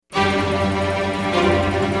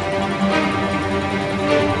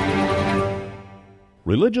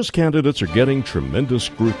Religious candidates are getting tremendous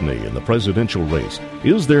scrutiny in the presidential race.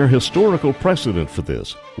 Is there historical precedent for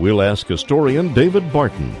this? We'll ask historian David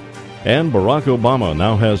Barton. And Barack Obama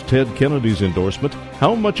now has Ted Kennedy's endorsement.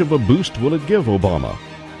 How much of a boost will it give Obama?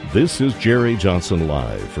 This is Jerry Johnson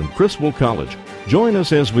Live from Criswell College. Join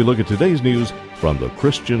us as we look at today's news from the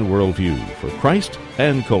Christian worldview for Christ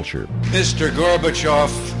and culture. Mr.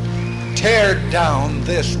 Gorbachev, tear down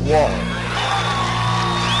this wall.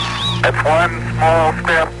 It's one small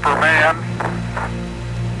step for man,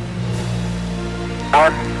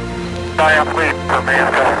 one giant leap for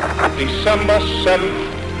mankind. December 7th,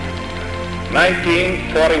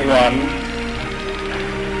 1941,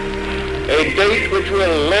 a date which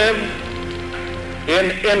will live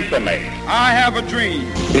in infamy. I have a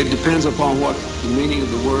dream. It depends upon what the meaning of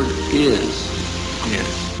the word is.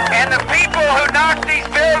 Yes. And the people who knock these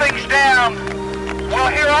buildings down will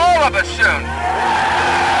hear all of us soon.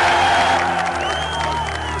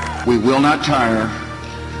 We will not tire,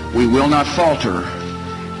 we will not falter,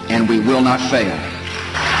 and we will not fail.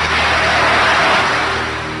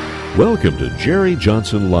 Welcome to Jerry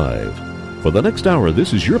Johnson Live. For the next hour,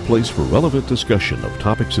 this is your place for relevant discussion of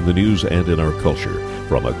topics in the news and in our culture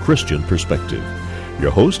from a Christian perspective.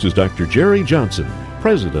 Your host is Dr. Jerry Johnson,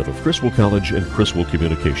 president of Criswell College and Criswell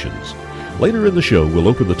Communications. Later in the show, we'll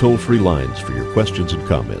open the toll-free lines for your questions and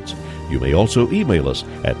comments. You may also email us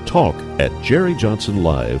at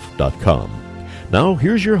talk@jerryjohnsonlive.com. Now,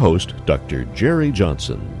 here's your host, Dr. Jerry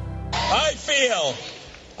Johnson. I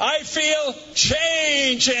feel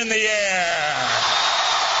change in the air.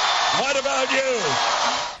 What about you?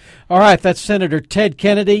 All right, that's Senator Ted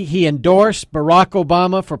Kennedy. He endorsed Barack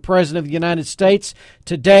Obama for President of the United States.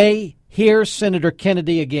 Today, here's Senator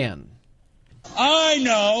Kennedy again. I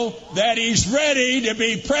know that he's ready to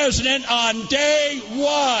be president on day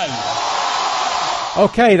one.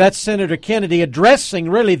 Okay, that's Senator Kennedy addressing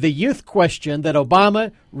really the youth question that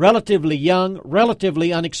Obama, relatively young,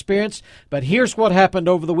 relatively unexperienced, but here's what happened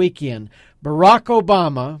over the weekend. Barack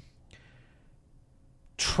Obama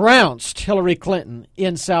trounced Hillary Clinton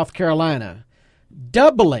in South Carolina,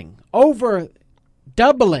 doubling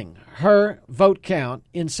her vote count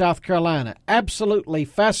in South Carolina. Absolutely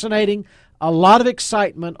fascinating. A lot of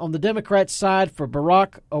excitement on the Democrat side for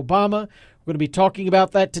Barack Obama. We're going to be talking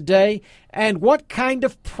about that today. And what kind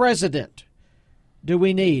of president do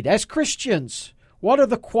we need? As Christians, what are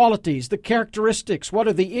the qualities, the characteristics, what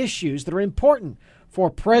are the issues that are important for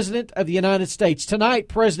President of the United States? Tonight,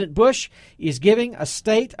 President Bush is giving a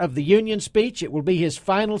State of the Union speech. It will be his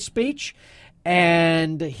final speech.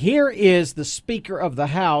 And here is the Speaker of the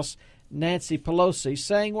House, Nancy Pelosi,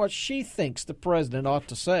 saying what she thinks the president ought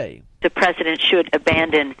to say. The president should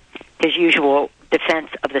abandon his usual defense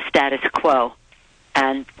of the status quo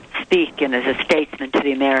and speak as a statesman to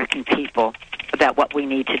the American people about what we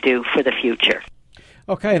need to do for the future.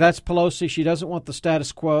 Okay, that's Pelosi. She doesn't want the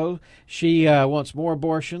status quo. She wants more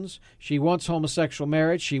abortions. She wants homosexual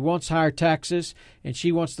marriage. She wants higher taxes, and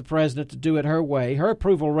she wants the president to do it her way. Her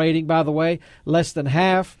approval rating, by the way, less than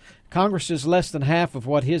half. Congress is less than half of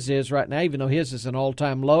what his is right now, even though his is an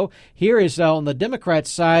all-time low. Here is on the Democrat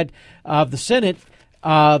side of the Senate,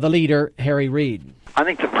 the leader, Harry Reid. I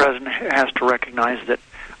think the president has to recognize that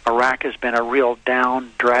Iraq has been a real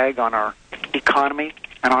down drag on our economy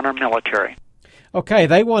and on our military. Okay,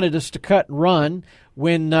 they wanted us to cut and run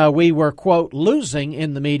when we were, quote, losing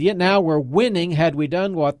in the media. Now we're winning. Had we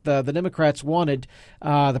done what the Democrats wanted,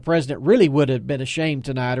 the president really would have been ashamed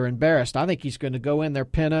tonight or embarrassed. I think he's going to go in there,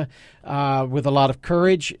 Penna, with a lot of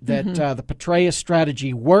courage that the Petraeus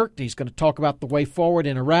strategy worked. He's going to talk about the way forward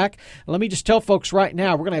in Iraq. Let me just tell folks right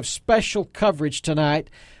now, we're going to have special coverage tonight,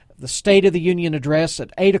 the State of the Union address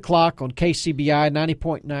at 8 o'clock on KCBI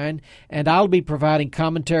 90.9, and I'll be providing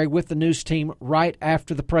commentary with the news team right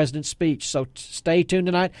after the president's speech. So stay tuned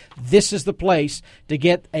tonight. This is the place to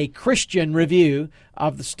get a Christian review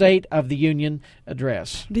of the State of the Union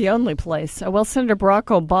address. The only place. Well, Senator Barack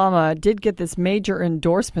Obama did get this major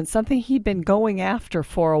endorsement, something he'd been going after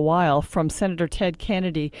for a while, from Senator Ted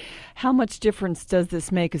Kennedy. How much difference does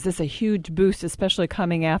this make? Is this a huge boost, especially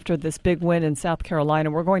coming after this big win in South Carolina?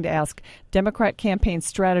 We're going to ask Democrat campaign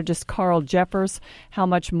strategist Carl Jeffers how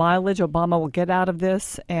much mileage Obama will get out of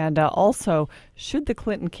this, and also, should the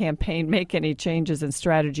Clinton campaign make any changes in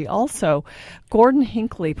strategy? Also, Gordon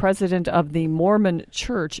Hinckley, president of the Mormon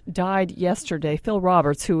Church, died yesterday. Phil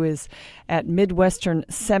Roberts, who is at Midwestern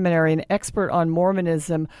Seminary, an expert on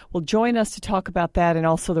Mormonism, will join us to talk about that and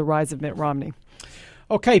also the rise of Mitt Romney.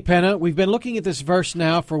 Okay, Penna, we've been looking at this verse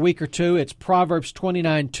now for a week or two. It's Proverbs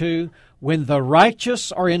 29:2. When the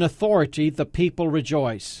righteous are in authority, the people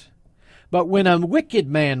rejoice. But when a wicked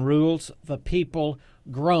man rules, the people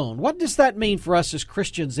grown. What does that mean for us as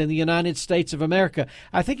Christians in the United States of America?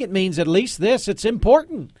 I think it means at least this: it's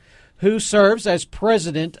important who serves as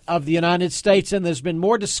president of the United States, and there's been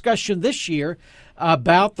more discussion this year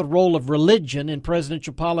about the role of religion in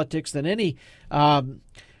presidential politics than any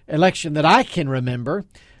election that I can remember.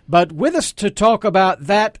 But with us to talk about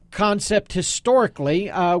that concept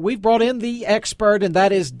historically, we've brought in the expert, and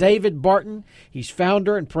that is David Barton. He's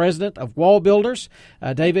founder and president of Wall Builders.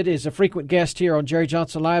 David is a frequent guest here on Jerry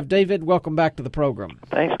Johnson Live. David, welcome back to the program.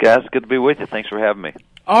 Thanks, guys. Good to be with you. Thanks for having me.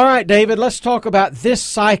 All right, David, let's talk about this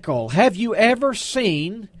cycle. Have you ever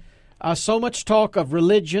seen so much talk of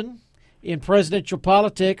religion in presidential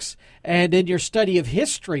politics and in your study of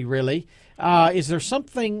history, really? Is there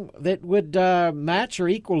something that would match or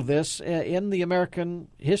equal this in the American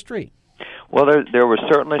history? Well, there were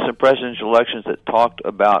certainly some presidential elections that talked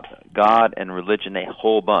about God and religion a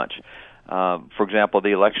whole bunch. For example,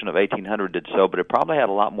 the election of 1800 did so, but it probably had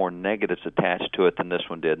a lot more negatives attached to it than this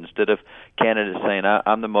one did. Instead of candidates saying,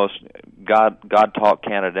 I'm the most God-taught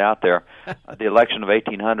candidate out there, the election of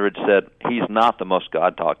 1800 said he's not the most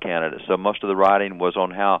God-taught candidate. So most of the writing was on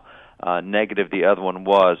how negative the other one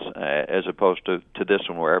was, as opposed to this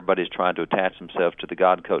one where everybody's trying to attach themselves to the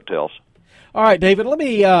God coattails. All right, David, let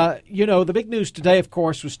me, the big news today, of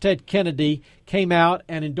course, was Ted Kennedy came out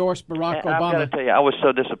and endorsed Barack Obama. I've got to tell you, I was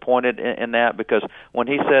so disappointed in that, because when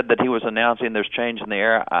he said that he was announcing there's change in the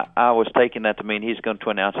air, I was taking that to mean he's going to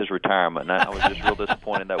announce his retirement, and I was just real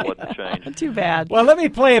disappointed that wasn't a change. Too bad. Well, let me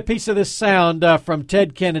play a piece of this sound from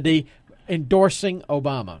Ted Kennedy endorsing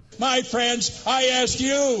Obama. My friends, I ask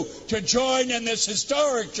you to join in this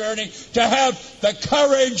historic journey to have the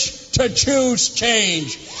courage to choose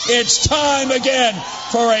change. It's time again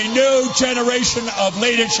for a new generation of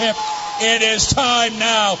leadership. It is time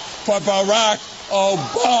now for Barack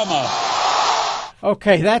Obama.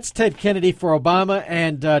 Okay, that's Ted Kennedy for Obama,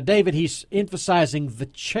 and David, he's emphasizing the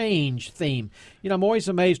change theme. You know, I'm always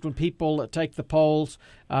amazed when people take the polls,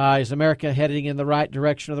 is America heading in the right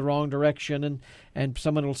direction or the wrong direction, and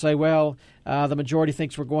someone will say, well, the majority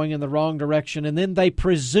thinks we're going in the wrong direction, and then they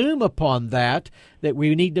presume upon that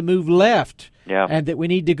we need to move left, and that we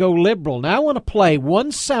need to go liberal. Now I want to play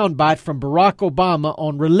one soundbite from Barack Obama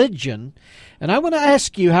on religion, and I want to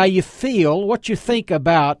ask you how you feel, what you think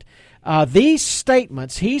about these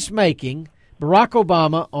statements he's making, Barack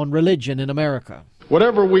Obama, on religion in America.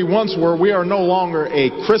 Whatever we once were, we are no longer a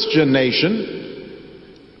Christian nation,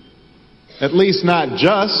 at least not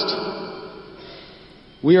just.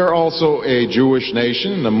 We are also a Jewish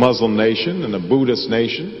nation, a Muslim nation, and a Buddhist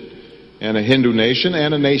nation, and a Hindu nation,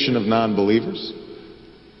 and a nation of non-believers.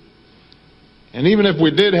 And even if we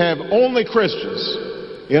did have only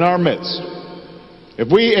Christians in our midst, if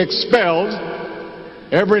we expelled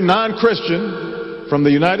every non-Christian from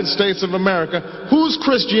the United States of America, whose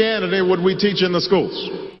Christianity would we teach in the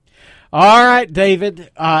schools? All right,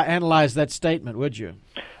 David, analyze that statement, would you?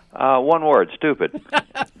 One word, stupid.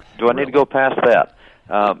 Do I need to go past that?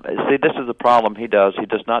 See, this is the problem he does. He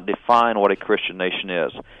does not define what a Christian nation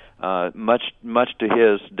is. Much to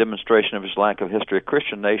his demonstration of his lack of history, a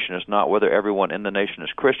Christian nation is not whether everyone in the nation is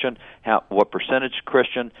Christian, what percentage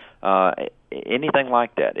Christian, anything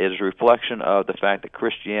like that. It is a reflection of the fact that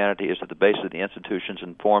Christianity is at the base of the institutions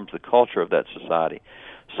and forms the culture of that society.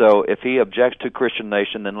 So if he objects to Christian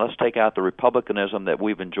nation, then let's take out the republicanism that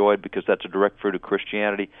we've enjoyed, because that's a direct fruit of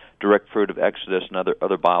Christianity, direct fruit of Exodus and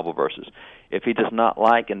other Bible verses. If he does not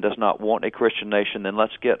like and does not want a Christian nation, then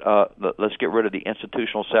let's get rid of the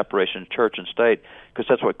institutional separation of church and state, because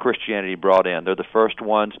that's what Christianity brought in. They're the first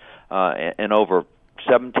ones in over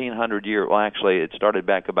 1,700 years. Well, actually, it started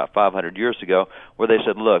back about 500 years ago, where they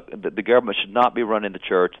said, look, the government should not be running the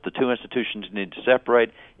church. The two institutions need to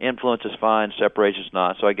separate. Influence is fine, separation is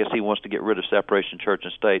not. So I guess he wants to get rid of separation church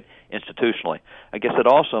and state institutionally. I guess it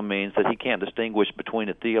also means that he can't distinguish between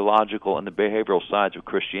the theological and the behavioral sides of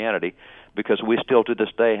Christianity, because we still to this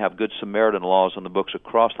day have Good Samaritan laws in the books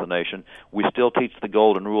across the nation. We still teach the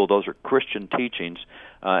Golden Rule. Those are Christian teachings,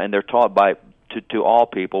 and they're taught to all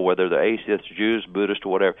people, whether they're atheists, Jews, Buddhists,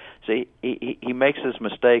 or whatever. See, he makes this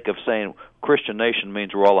mistake of saying Christian nation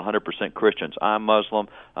means we're all 100% Christians. I'm Muslim.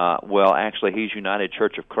 Well, actually, he's United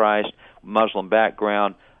Church of Christ, Muslim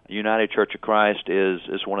background. United Church of Christ is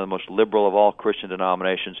one of the most liberal of all Christian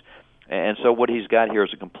denominations. And so what he's got here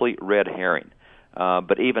is a complete red herring.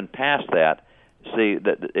 But even past that, see,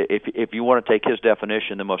 that if you want to take his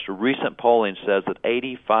definition, the most recent polling says that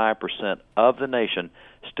 85% of the nation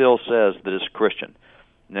still says that it's Christian.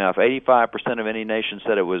 Now, if 85% of any nation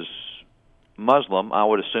said it was Muslim, I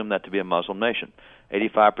would assume that to be a Muslim nation.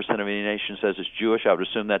 85% of any nation says it's Jewish. I would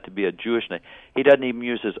assume that to be a Jewish nation. He doesn't even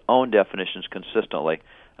use his own definitions consistently.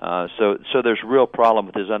 So there's a real problem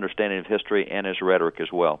with his understanding of history and his rhetoric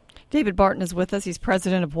as well. David Barton is with us. He's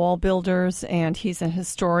president of Wall Builders, and he's a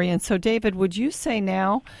historian. So, David, would you say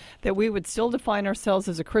now that we would still define ourselves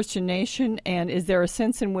as a Christian nation, and is there a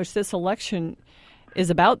sense in which this election is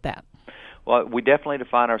about that? Well, we definitely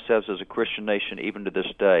define ourselves as a Christian nation even to this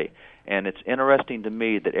day. And it's interesting to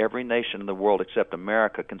me that every nation in the world except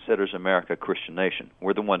America considers America a Christian nation.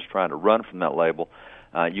 We're the ones trying to run from that label.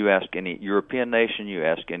 You ask any European nation, you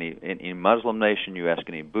ask any Muslim nation, you ask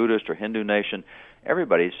any Buddhist or Hindu nation,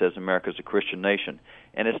 everybody says America is a Christian nation.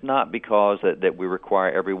 And it's not because that we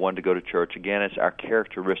require everyone to go to church. Again, it's our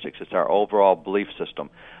characteristics. It's our overall belief system.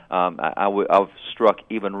 I was struck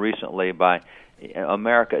even recently by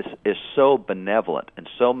America is so benevolent in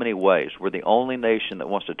so many ways. We're the only nation that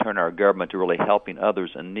wants to turn our government to really helping others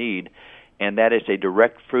in need, and that is a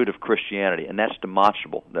direct fruit of Christianity, and that's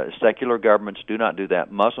demonstrable. The secular governments do not do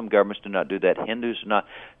that. Muslim governments do not do that. Hindus do not.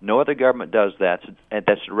 No other government does that, and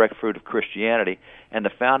that's a direct fruit of Christianity. And the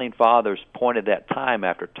Founding Fathers pointed that time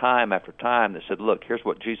after time after time. They said, look, here's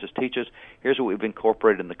what Jesus teaches. Here's what we've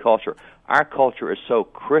incorporated in the culture. Our culture is so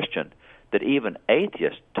Christian that even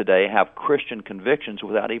atheists today have Christian convictions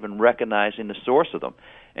without even recognizing the source of them.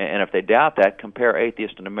 And if they doubt that, compare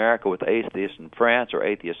atheists in America with atheists in France or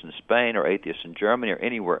atheists in Spain or atheists in Germany or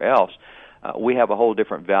anywhere else. We have a whole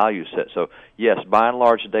different value set. So, yes, by and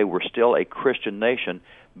large today we're still a Christian nation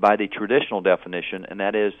by the traditional definition, and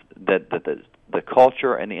that is that the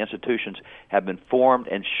culture and the institutions have been formed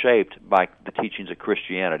and shaped by the teachings of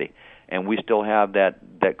Christianity. And we still have that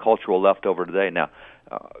cultural leftover today. Now,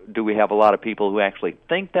 do we have a lot of people who actually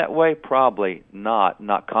think that way? Probably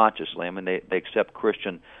not consciously. I mean, they accept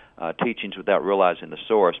Christian teachings without realizing the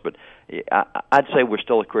source. But I'd say we're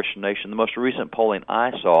still a Christian nation. The most recent polling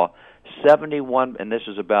I saw, 71, and this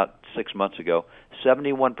is about 6 months ago,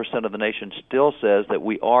 71% of the nation still says that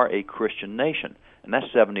we are a Christian nation, and that's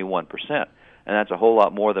 71%. And that's a whole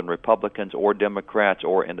lot more than Republicans or Democrats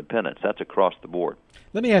or independents. That's across the board.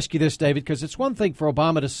 Let me ask you this, David, because it's one thing for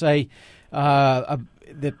Obama to say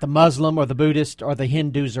that the Muslim or the Buddhist or the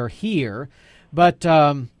Hindus are here, but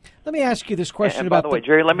let me ask you this question by the way,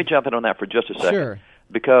 Jerry, let me jump in on that for just a second. Sure.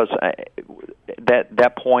 Because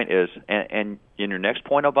that point is, and in your next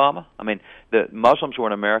point, Obama, I mean, the Muslims were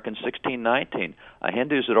in America in 1619.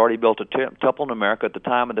 Hindus had already built a temple in America at the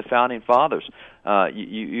time of the Founding Fathers.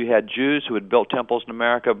 You had Jews who had built temples in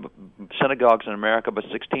America, synagogues in America by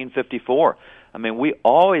 1654. I mean, we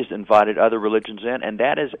always invited other religions in, and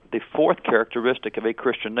that is the fourth characteristic of a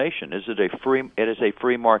Christian nation. It is a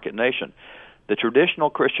free market nation. The traditional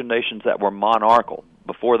Christian nations that were monarchical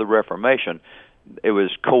before the Reformation, it was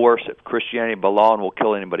coercive. Christianity by law and will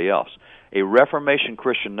kill anybody else. A Reformation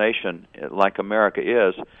Christian nation like America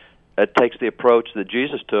is, it takes the approach that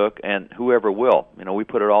Jesus took, and whoever will. You know, we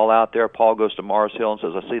put it all out there. Paul goes to Mars Hill and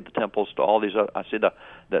says, "I see the temples to all these. I see the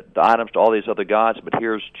items to all these other gods, but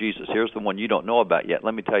here's Jesus. Here's the one you don't know about yet."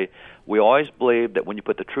 Let me tell you, we always believe that when you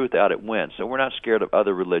put the truth out, it wins. So we're not scared of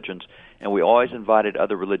other religions, and we always invited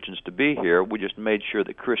other religions to be here. We just made sure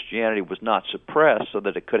that Christianity was not suppressed so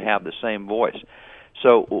that it could have the same voice.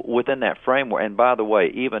 So within that framework, and by the way,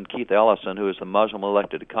 even Keith Ellison, who is the Muslim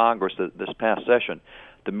elected to Congress this past session,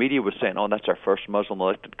 the media was saying, "Oh, that's our first Muslim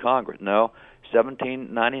elected to Congress." No,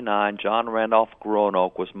 1799, John Randolph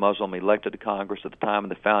Roanoke was Muslim elected to Congress at the time of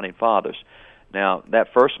the Founding Fathers. Now,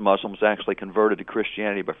 that first Muslim was actually converted to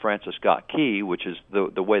Christianity by Francis Scott Key, which is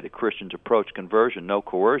the way that Christians approach conversion, no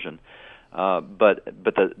coercion. But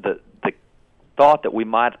the thought that we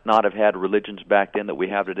might not have had religions back then that we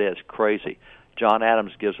have today is crazy. John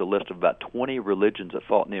Adams gives a list of about 20 religions that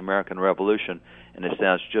fought in the American Revolution, and it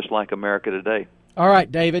sounds just like America today. All right,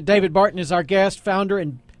 David. David Barton is our guest, founder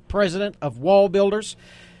and president of Wall Builders.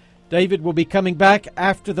 David will be coming back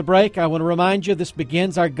after the break. I want to remind you this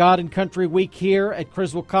begins our God and Country Week here at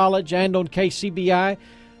Criswell College and on KCBI.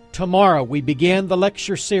 Tomorrow we begin the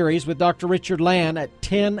lecture series with Dr. Richard Land at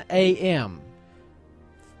 10 a.m.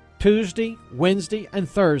 Tuesday, Wednesday, and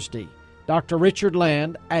Thursday. Dr. Richard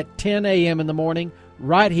Land at 10 a.m. in the morning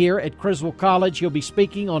right here at Criswell College. He'll be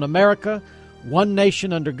speaking on America, One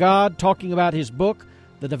Nation Under God, talking about his book,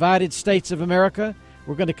 The Divided States of America.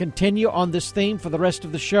 We're going to continue on this theme for the rest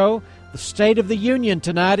of the show. The State of the Union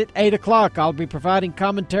tonight at 8 o'clock. I'll be providing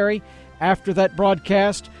commentary after that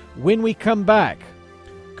broadcast. When we come back,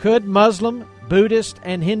 could Muslim, Buddhist,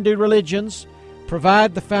 and Hindu religions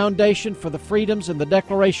provide the foundation for the freedoms in the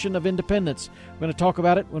Declaration of Independence? We're going to talk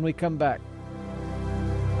about it when we come back.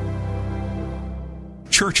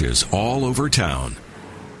 Churches all over town.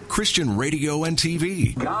 Christian radio and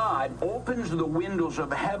TV. God opens the windows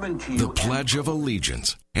of heaven to you. The Pledge of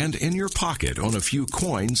Allegiance. And in your pocket on a few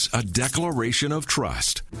coins, a declaration of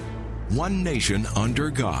trust. One nation under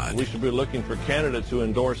God. We should be looking for candidates who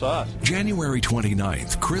endorse us. January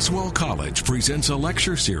 29th, Criswell College presents a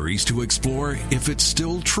lecture series to explore if it's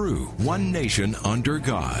still true. One nation under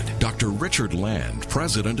God. Dr. Richard Land,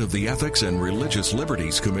 president of the Ethics and Religious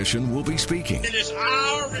Liberties Commission, will be speaking. It is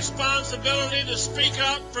our responsibility to speak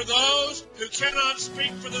up for those who cannot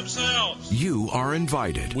speak for themselves. You are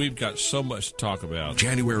invited. We've got so much to talk about.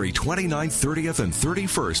 January 29th, 30th, and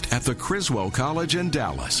 31st at the Criswell College in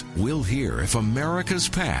Dallas. We'll hear if America's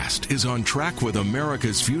past is on track with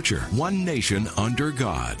America's future. One nation under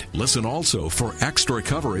God. Listen also for extra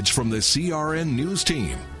coverage from the CRN News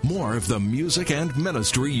team. More of the music and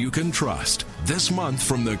ministry you can trust. This month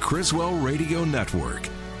from the Criswell Radio Network.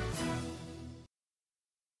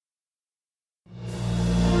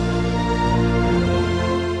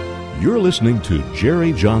 You're listening to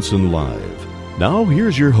Jerry Johnson Live. Now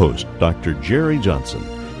here's your host, Dr. Jerry Johnson,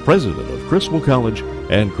 president of Criswell College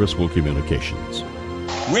and Criswell Communications.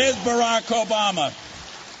 With Barack Obama,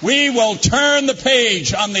 we will turn the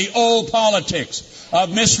page on the old politics of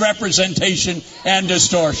misrepresentation and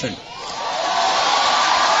distortion.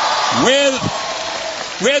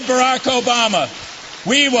 With Barack Obama,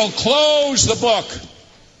 we will close the book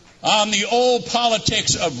on the old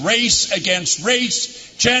politics of race against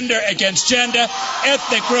race, gender against gender,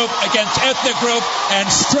 ethnic group against ethnic group, and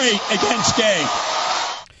straight against gay.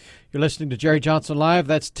 You're listening to Jerry Johnson Live.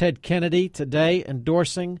 That's Ted Kennedy today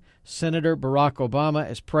endorsing Senator Barack Obama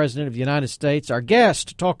as President of the United States. Our guest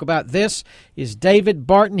to talk about this is David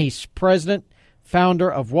Barton. He's president, founder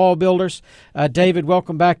of Wall Builders. David,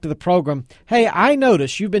 welcome back to the program. Hey, I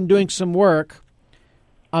notice you've been doing some work,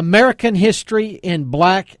 American history in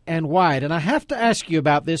black and white. And I have to ask you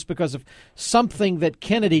about this because of something that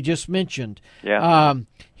Kennedy just mentioned. Yeah.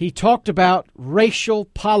 He talked about racial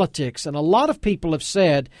politics, and a lot of people have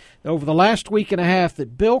said over the last week and a half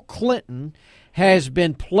that Bill Clinton has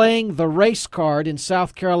been playing the race card in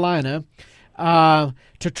South Carolina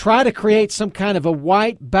to try to create some kind of a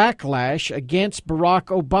white backlash against Barack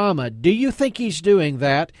Obama. Do you think he's doing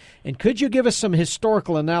that? And could you give us some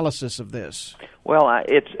historical analysis of this? Well,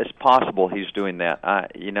 it's possible he's doing that.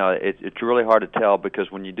 It's really hard to tell because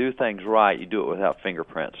when you do things right, you do it without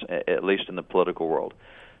fingerprints, at least in the political world.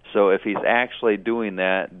 So if he's actually doing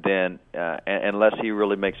that, then unless he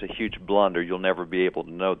really makes a huge blunder, you'll never be able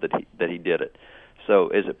to know that he did it. So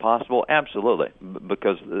is it possible? Absolutely,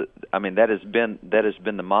 because that has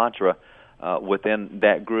been the mantra within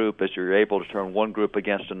that group, as you're able to turn one group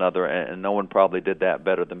against another, and no one probably did that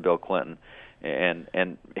better than Bill Clinton.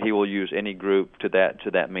 And he will use any group to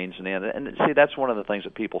that means and end. And see, that's one of the things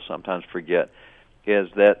that people sometimes forget is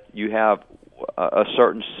that you have a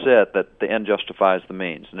certain set that the end justifies the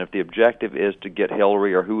means. And if the objective is to get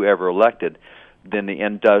Hillary or whoever elected, then the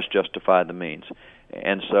end does justify the means.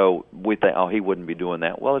 And so we think, he wouldn't be doing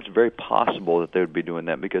that. Well, it's very possible that they would be doing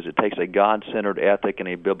that because it takes a God-centered ethic and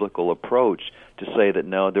a biblical approach to say that,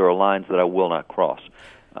 no, there are lines that I will not cross.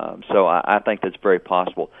 So I think that's very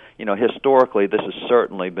possible. Historically, this has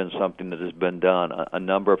certainly been something that has been done a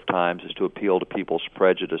number of times is to appeal to people's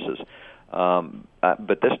prejudices.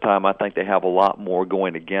 But this time, I think they have a lot more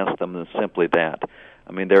going against them than simply that.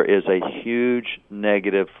 I mean, there is a huge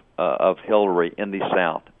negative of Hillary in the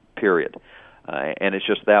South, period. And it's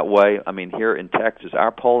just that way. I mean, here in Texas,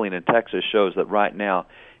 our polling in Texas shows that right now,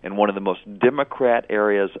 in one of the most Democrat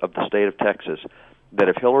areas of the state of Texas, that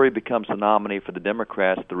if Hillary becomes the nominee for the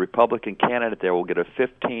Democrats, the Republican candidate there will get a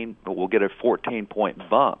 14-point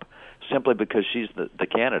bump simply because she's the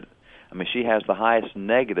candidate. I mean, she has the highest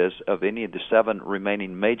negatives of any of the 7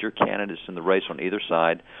 remaining major candidates in the race on either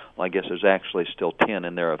side. Well, I guess there's actually still 10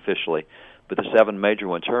 in there officially. But the 7 major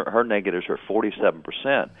ones, her negatives are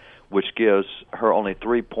 47%, which gives her only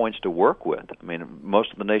 3 points to work with. I mean,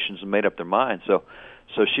 most of the nations have made up their minds. So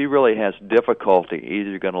she really has difficulty. Either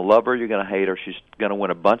you're going to love her or you're going to hate her. She's going to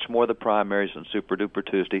win a bunch more of the primaries on Super Duper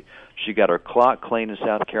Tuesday. She got her clock clean in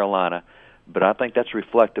South Carolina. But I think that's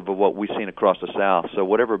reflective of what we've seen across the South. So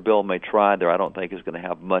whatever Bill may try there, I don't think is going to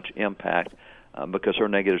have much impact because her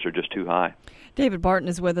negatives are just too high. David Barton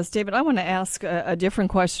is with us. David, I want to ask a different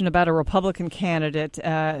question about a Republican candidate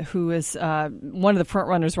who is one of the front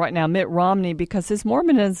runners right now, Mitt Romney, because his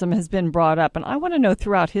Mormonism has been brought up. And I want to know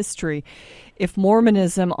throughout history if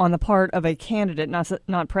Mormonism on the part of a candidate,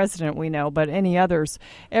 not president we know, but any others,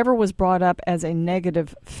 ever was brought up as a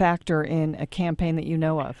negative factor in a campaign that you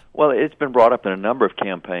know of. Well, it's been brought up in a number of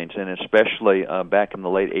campaigns, and especially back in the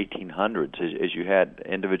late 1800s, as you had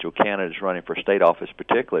individual candidates running for state office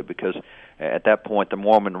particularly, because at that point the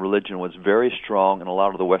Mormon religion was very strong in a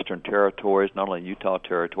lot of the western territories, not only Utah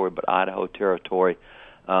Territory, but Idaho Territory,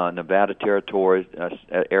 Nevada Territory,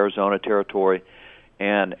 Arizona Territory.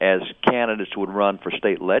 And as candidates would run for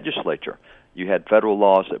state legislature, you had federal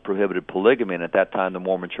laws that prohibited polygamy, and at that time the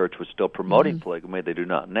Mormon Church was still promoting polygamy. They do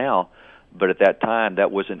not now, but at that time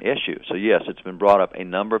that was an issue. So yes, it's been brought up a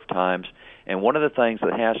number of times, and one of the things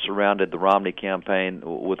that has surrounded the Romney campaign,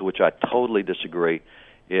 with which I totally disagree,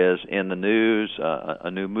 is in the news, a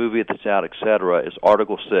new movie that's out, etc., is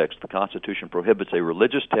Article 6. The Constitution prohibits a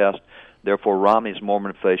religious test, therefore Romney's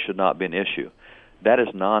Mormon faith should not be an issue. That is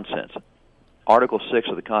nonsense. Article 6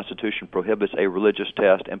 of the Constitution prohibits a religious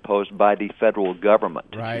test imposed by the federal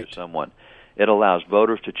government to choose someone. It allows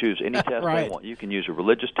voters to choose any test they want. You can use a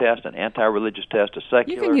religious test, an anti-religious test, a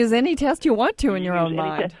secular. You can use any test you want to in your own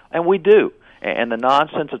mind. And we do. And the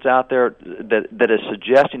nonsense that's out there that is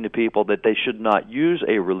suggesting to people that they should not use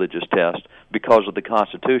a religious test because of the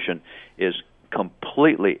Constitution is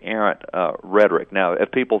completely errant rhetoric. Now,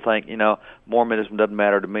 if people think, Mormonism doesn't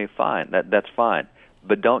matter to me, fine. That's fine.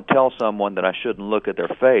 But don't tell someone that I shouldn't look at their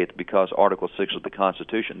faith because Article 6 of the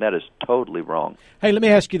Constitution. That is totally wrong. Hey, let me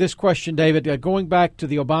ask you this question, David. Going back to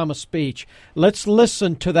the Obama speech, let's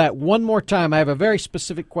listen to that one more time. I have a very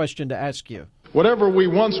specific question to ask you. Whatever we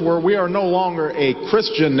once were, we are no longer a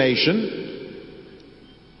Christian nation,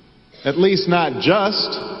 at least not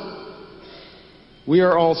just. We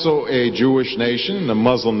are also a Jewish nation, a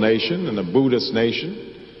Muslim nation, and a Buddhist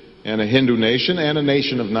nation, and a Hindu nation, and a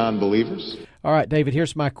nation of non-believers. All right, David,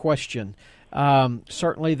 here's my question.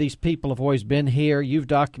 Certainly these people have always been here. You've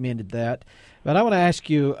documented that. But I want to ask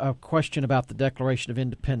you a question about the Declaration of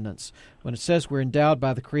Independence. When it says we're endowed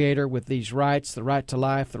by the Creator with these rights, the right to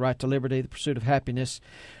life, the right to liberty, the pursuit of happiness,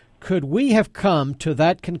 could we have come to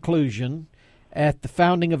that conclusion at the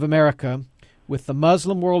founding of America with the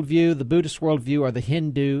Muslim worldview, the Buddhist worldview, or the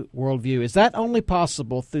Hindu worldview? Is that only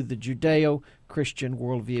possible through the Judeo-Christian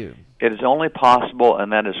worldview? It is only possible,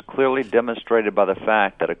 and that is clearly demonstrated by the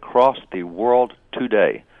fact that across the world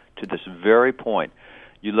today, to this very point,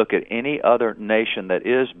 you look at any other nation that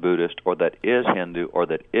is Buddhist or that is Hindu or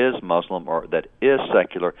that is Muslim or that is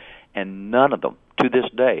secular, and none of them to this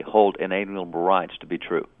day hold inalienable rights to be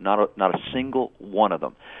true. Not a single one of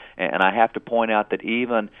them. And I have to point out that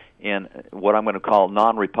even in what I'm going to call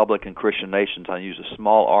non-Republican Christian nations, I use a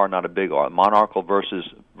small R, not a big R, monarchical versus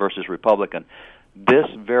Republican. This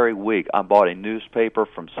very week, I bought a newspaper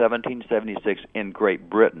from 1776 in Great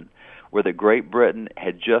Britain, where the Great Britain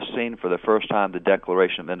had just seen for the first time the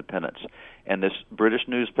Declaration of Independence. And this British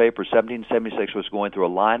newspaper, 1776, was going through a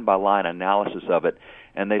line-by-line analysis of it,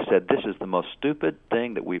 and they said, this is the most stupid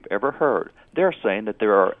thing that we've ever heard. They're saying that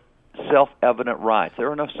there are self-evident rights.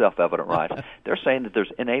 There are no self-evident rights. They're saying that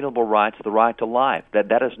there's inalienable rights, the right to life.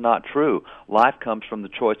 That is not true. Life comes from the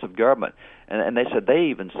choice of government. And they said they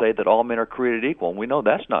even say that all men are created equal. And we know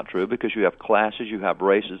that's not true because you have classes, you have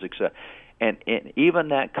races, etc. And even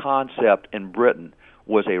that concept in Britain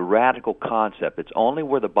was a radical concept. It's only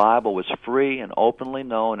where the Bible was free and openly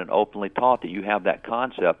known and openly taught that you have that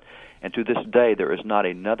concept. And to this day, there is not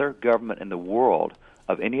another government in the world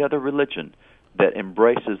of any other religion that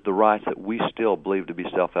embraces the rights that we still believe to be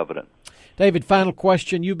self-evident. David, final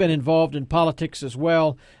question. You've been involved in politics as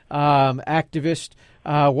well, activist.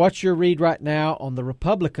 What's your read right now on the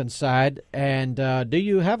Republican side, and do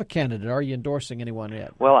you have a candidate? Are you endorsing anyone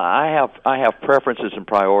yet? Well, I have preferences and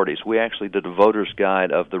priorities. We actually did a voter's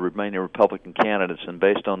guide of the remaining Republican candidates, and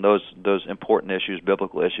based on those important issues,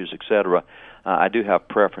 biblical issues, etc., I do have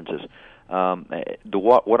preferences.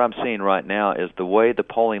 What I'm seeing right now is the way the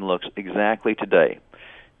polling looks exactly today.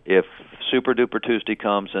 If Super Duper Tuesday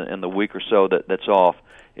comes in the week or so that's off,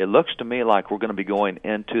 it looks to me like we're going to be going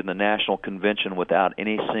into the national convention without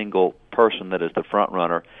any single person that is the front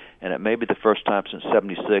runner, and it may be the first time since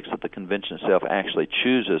 '76 that the convention itself actually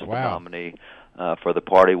chooses the nominee for the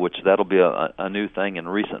party, which that'll be a new thing in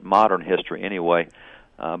recent modern history anyway.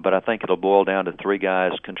 But I think it'll boil down to three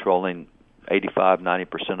guys controlling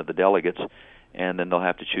 85-90% of the delegates, and then they'll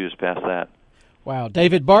have to choose past that. Wow.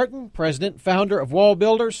 David Barton, President, founder of Wall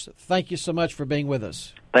Builders, thank you so much for being with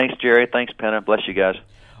us. Thanks, Jerry. Thanks, Penna. Bless you guys.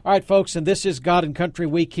 All right, folks, and this is God and Country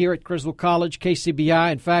Week here at Criswell College,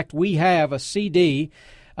 KCBI. In fact, we have a CD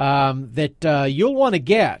that you'll want to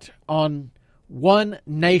get on One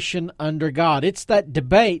Nation Under God. It's that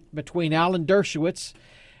debate between Alan Dershowitz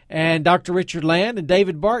and Dr. Richard Land and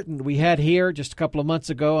David Barton we had here just a couple of months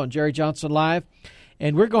ago on Jerry Johnson Live.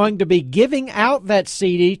 And we're going to be giving out that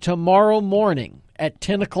CD tomorrow morning at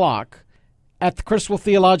 10 o'clock at the Criswell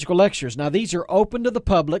Theological Lectures. Now, these are open to the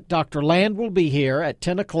public. Dr. Land will be here at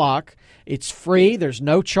 10 o'clock. It's free. There's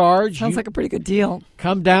no charge. Sounds like a pretty good deal.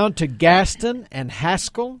 Come down to Gaston and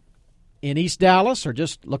Haskell in East Dallas, or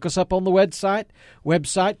just look us up on the website,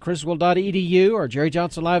 criswell.edu or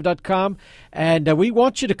jerryjohnsonlive.com. And we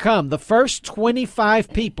want you to come. The first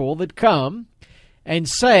 25 people that come and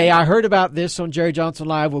say, I heard about this on Jerry Johnson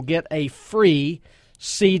Live, will get a free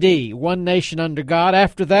CD, One Nation Under God.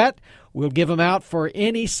 After that, we'll give them out for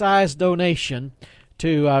any size donation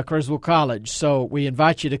to Criswell College. So we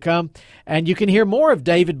invite you to come. And you can hear more of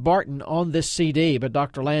David Barton on this CD, but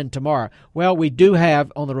Dr. Land tomorrow. Well, we do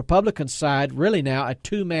have, on the Republican side, really now a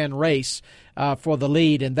two-man race for the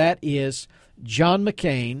lead, and that is John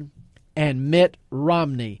McCain and Mitt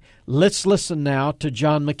Romney. Let's listen now to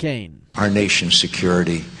John McCain. Our nation's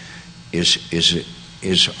security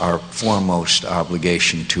is our foremost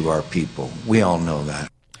obligation to our people. We all know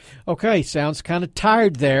that. Okay, sounds kind of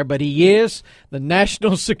tired there, but he is the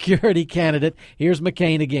national security candidate. Here's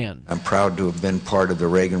McCain again. I'm proud to have been part of the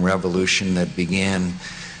Reagan Revolution that began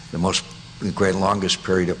the longest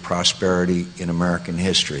period of prosperity in American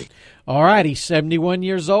history. All right, he's 71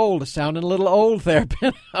 years old. Sounding a little old there.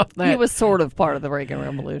 He was sort of part of the Reagan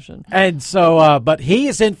Revolution. And so, but he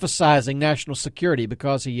is emphasizing national security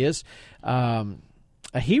because he is a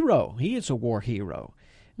hero. He is a war hero.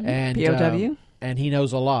 And POW? And he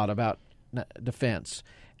knows a lot about defense.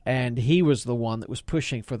 And he was the one that was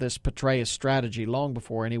pushing for this Petraeus strategy long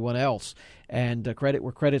before anyone else. And credit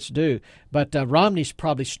where credit's due. But Romney's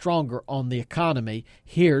probably stronger on the economy.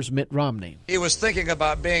 Here's Mitt Romney. He was thinking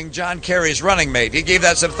about being John Kerry's running mate. He gave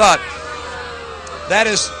that some thought.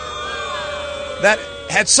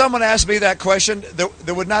 Had someone asked me that question,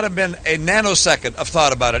 there would not have been a nanosecond of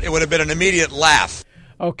thought about it. It would have been an immediate laugh.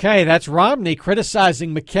 Okay, that's Romney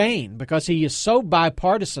criticizing McCain because he is so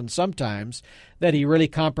bipartisan sometimes that he really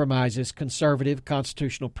compromises conservative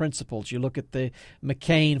constitutional principles. You look at the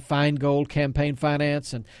McCain-Feingold campaign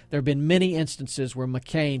finance, and there have been many instances where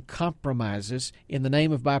McCain compromises in the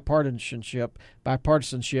name of bipartisanship.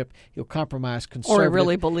 He'll compromise conservative. Or he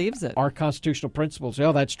really believes it. Our constitutional principles.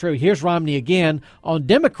 Well, that's true. Here's Romney again on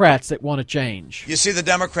Democrats that want to change. You see the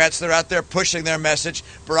Democrats, they're out there pushing their message.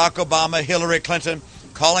 Barack Obama, Hillary Clinton,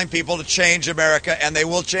 calling people to change America, and they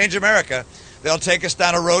will change America. They'll take us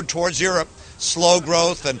down a road towards Europe, slow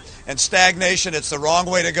growth and stagnation. It's the wrong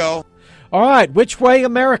way to go. All right, which way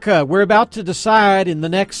America? We're about to decide in the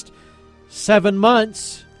next 7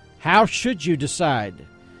 months. How should you decide?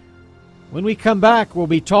 When we come back, we'll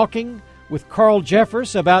be talking with Carl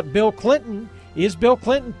Jeffers about Bill Clinton. Is Bill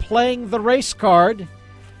Clinton playing the race card?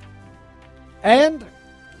 And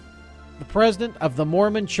the president of the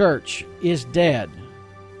Mormon Church is dead.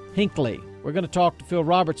 Hinckley. We're going to talk to Phil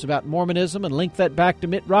Roberts about Mormonism and link that back to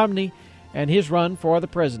Mitt Romney and his run for the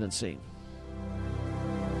presidency.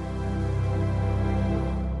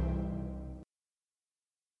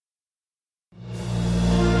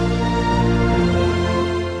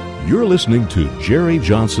 You're listening to Jerry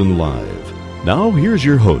Johnson Live. Now here's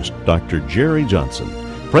your host, Dr. Jerry Johnson,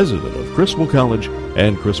 president of Criswell College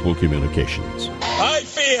and Criswell Communications.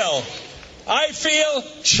 I feel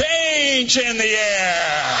change in the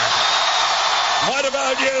air. What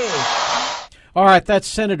about you? All right, that's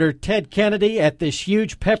Senator Ted Kennedy at this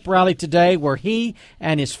huge pep rally today where he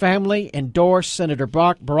and his family endorsed Senator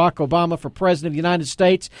Barack Obama for President of the United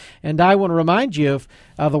States. And I want to remind you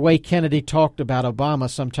of the way Kennedy talked about Obama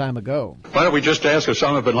some time ago. Why don't we just ask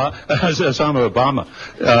Osama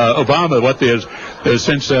Obama what is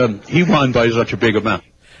since he won by such a big amount.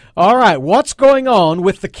 All right, what's going on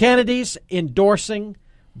with the Kennedys endorsing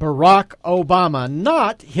Barack Obama,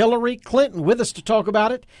 not Hillary Clinton? With us to talk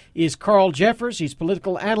about it is Carl Jeffers. He's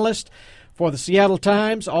political analyst for the Seattle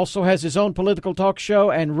Times, also has his own political talk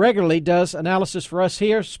show, and regularly does analysis for us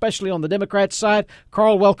here, especially on the Democrat side.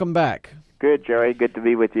 Carl, welcome back. Good, Jerry. Good to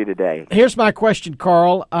be with you today. Here's my question,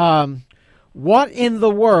 Carl. What in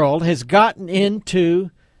the world has gotten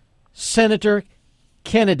into Senator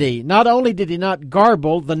Kennedy? Not only did he not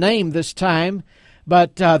garble the name this time,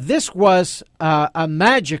 but this was a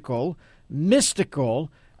magical, mystical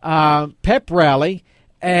pep rally,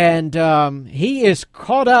 and he is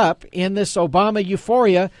caught up in this Obama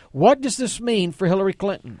euphoria. What does this mean for Hillary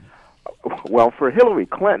Clinton? Well, for Hillary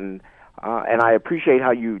Clinton, and I appreciate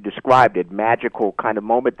how you described it, magical kind of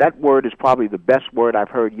moment. That word is probably the best word I've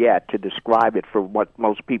heard yet to describe it for what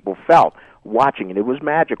most people felt watching it. It was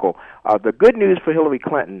magical. The good news for Hillary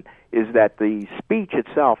Clinton is that the speech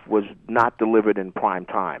itself was not delivered in prime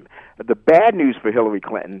time. The bad news for Hillary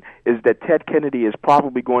Clinton is that Ted Kennedy is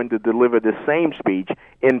probably going to deliver the same speech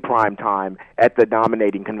in prime time at the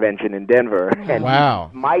nominating convention in Denver. And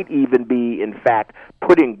he might even be, in fact,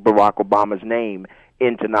 putting Barack Obama's name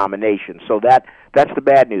into nomination. So that's the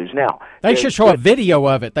bad news. Now, they should show a video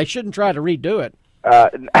of it. They shouldn't try to redo it.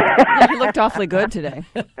 You looked awfully good today.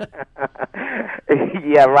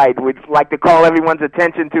 Yeah, right. We'd like to call everyone's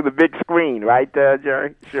attention to the big screen, right,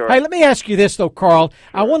 Jerry? Sure. Hey, let me ask you this, though, Carl.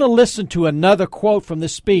 I want to listen to another quote from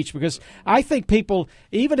this speech because I think people,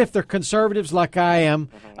 even if they're conservatives like I am,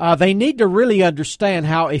 they need to really understand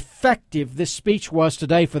how effective this speech was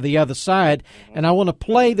today for the other side. And I want to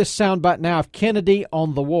play this soundbite now of Kennedy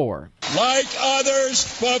on the war. Like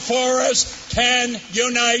others before us, can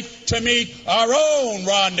unite to meet our own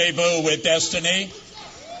rendezvous with destiny.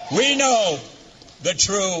 We know the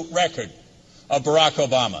true record of Barack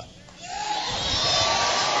Obama.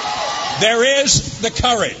 There is the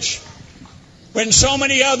courage when so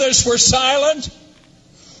many others were silent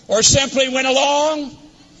or simply went along.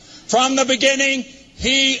 From the beginning,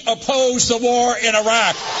 he opposed the war in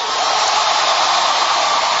Iraq.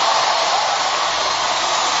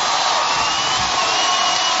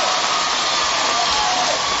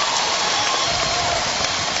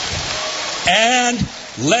 And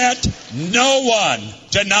let no one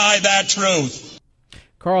deny that truth.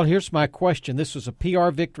 Carl, here's my question. This was a PR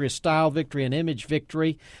victory, a style victory, an image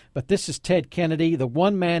victory, but this is Ted Kennedy, the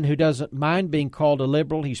one man who doesn't mind being called a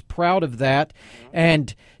liberal. He's proud of that.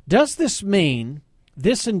 And does this mean,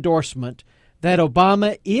 this endorsement, that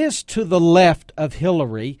Obama is to the left of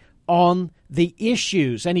Hillary on the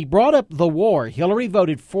issues? And he brought up the war. Hillary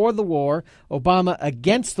voted for the war, Obama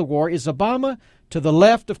against the war. Is Obama to the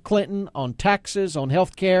left of Clinton on taxes, on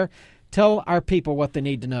health care? Tell our people what they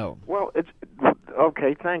need to know. Well, it's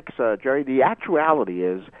okay, thanks, Jerry. The actuality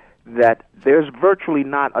is that there's virtually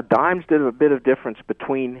not a dime's bit of difference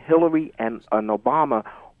between Hillary and Obama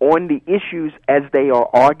on the issues as they are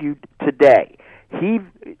argued today. He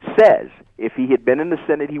says if he had been in the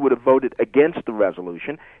Senate, he would have voted against the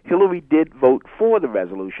resolution. Hillary did vote for the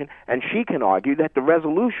resolution, and she can argue that the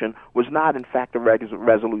resolution was not, in fact, a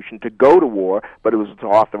resolution to go to war, but it was to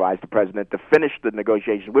authorize the president to finish the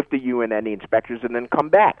negotiations with the UN and the inspectors and then come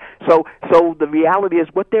back. So the reality is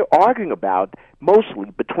what they're arguing about mostly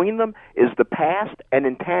between them is the past and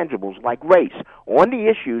intangibles like race. On the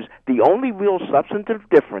issues, the only real substantive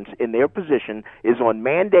difference in their position is on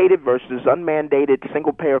mandated versus unmandated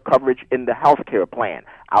single-payer coverage in the health care plan.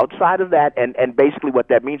 Outside of that, and basically what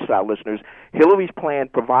that means to our listeners, Hillary's plan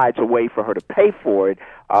provides a way for her to pay for it.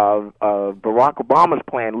 Barack Obama's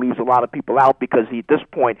plan leaves a lot of people out because at this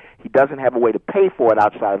point he doesn't have a way to pay for it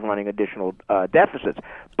outside of running additional deficits.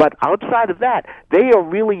 But outside of that, they are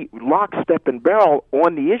really lockstep and barrel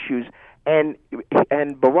on the issues, and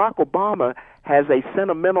Barack Obama has a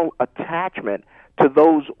sentimental attachment to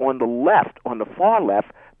those on the left, on the far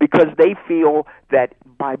left, because they feel that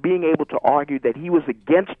by being able to argue that he was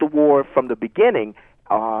against the war from the beginning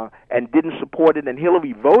and didn't support it, and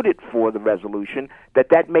Hillary voted for the resolution,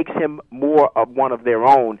 that makes him more of one of their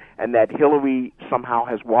own, and that Hillary somehow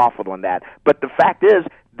has waffled on that. But the fact is,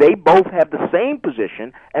 they both have the same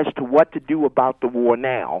position as to what to do about the war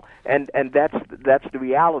now, and that's the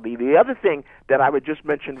reality. The other thing that I would just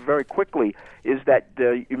mention very quickly is that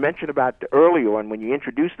you mentioned about earlier on when you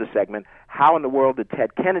introduced the segment, how in the world did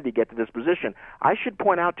Ted Kennedy get to this position? I should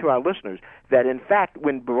point out to our listeners that, in fact,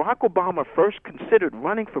 when Barack Obama first considered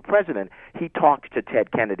running for president, he talked to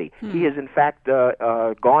Ted Kennedy. He has, in fact,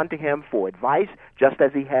 gone to him for advice, just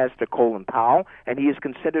as he has to Colin Powell, and he has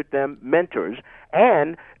considered them mentors.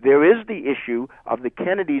 And there is the issue of the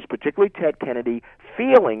Kennedys, particularly Ted Kennedy,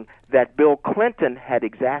 feeling that Bill Clinton had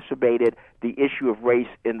exacerbated the issue of race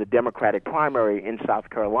in the Democratic primary in South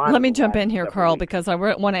Carolina. Let me jump in here, Carl, because I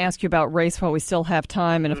want to ask you about race while we still have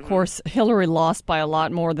time. And, of course, Hillary lost by a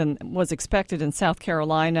lot more than was expected in South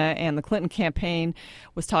Carolina, and the Clinton campaign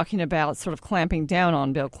was talking about sort of clamping down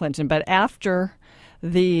on Bill Clinton. But after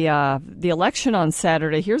the election on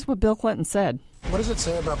Saturday, here's what Bill Clinton said. What does it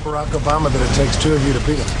say about Barack Obama that it takes two of you to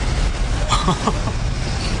beat him?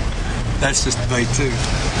 That's just debate, too.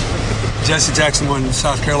 Jesse Jackson won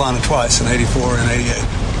South Carolina twice, in 84 and 88.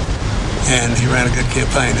 And he ran a good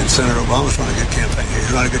campaign, and Senator Obama's run a good campaign. He's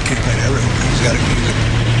run a good campaign everywhere.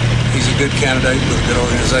 He's a good candidate with a good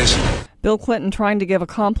organization. Bill Clinton trying to give a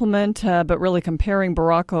compliment, but really comparing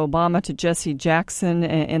Barack Obama to Jesse Jackson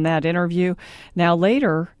in that interview. Now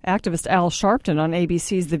later, activist Al Sharpton on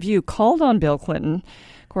ABC's The View called on Bill Clinton.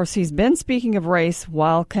 Of course, he's been speaking of race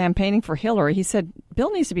while campaigning for Hillary. He said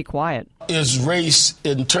Bill needs to be quiet. Is race,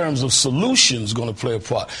 in terms of solutions, going to play a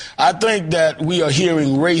part? I think that we are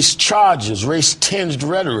hearing race charges, race-tinged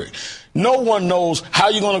rhetoric. No one knows how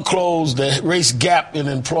you're going to close the race gap in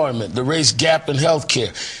employment, the race gap in health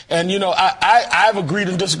care. And, you know, I've agreed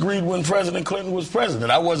and disagreed when President Clinton was president.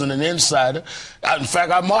 I wasn't an insider. In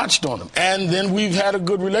fact, I marched on him. And then we've had a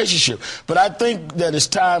good relationship. But I think that it's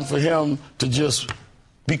time for him to just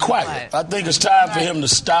be quiet. I think it's time for him to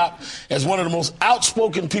stop. As one of the most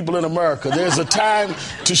outspoken people in America, there's a time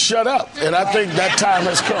to shut up. And I think that time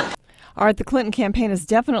has come. All right, the Clinton campaign is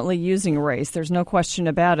definitely using race. There's no question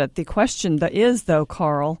about it. The question that is, though,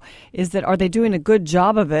 Carl, is that are they doing a good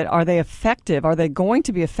job of it? Are they effective? Are they going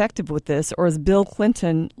to be effective with this? Or is Bill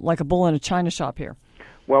Clinton like a bull in a china shop here?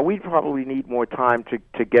 Well, we probably need more time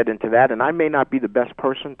to get into that, and I may not be the best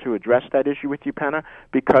person to address that issue with you, Penna,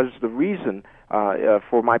 because the reason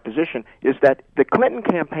for my position is that the Clinton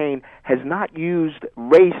campaign has not used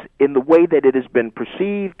race in the way that it has been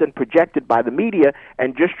perceived and projected by the media,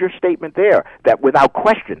 and just your statement there, that without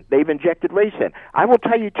question, they've injected race in. I will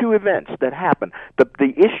tell you two events that happened.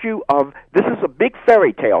 The issue of, this is a big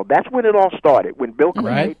fairy tale. That's when it all started, when Bill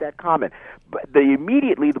Clinton made that comment.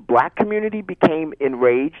 Immediately, the black community became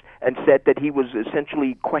enraged and said that he was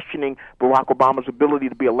essentially questioning Barack Obama's ability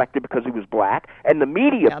to be elected because he was black, and the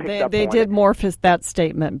media picked up on it. They did morph that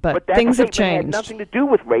statement, but things have changed. It had nothing to do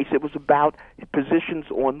with race. It was about positions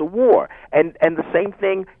on the war, and the same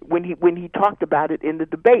thing when he talked about it in the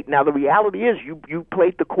debate. Now, the reality is, you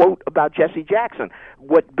played the quote about Jesse Jackson.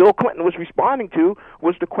 What Bill Clinton was responding to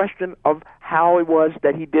was the question of how it was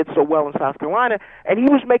that he did so well in South Carolina, and he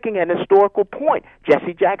was making an historical point.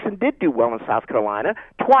 Jesse Jackson did do well in South Carolina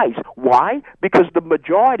twice. Why? Because the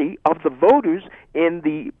majority of the voters in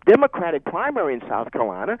the Democratic primary in South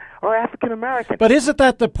Carolina are African American. But isn't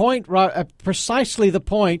that the point, precisely the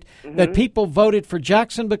point, that people voted for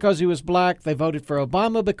Jackson because he was black, they voted for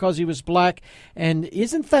Obama because he was black, and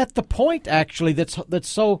isn't that the point, actually, that's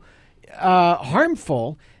so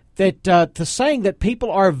harmful, that to saying that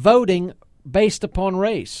people are voting based upon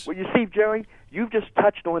race? Well, you see, Jerry, you've just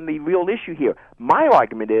touched on the real issue here. My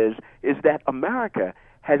argument is that America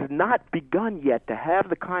has not begun yet to have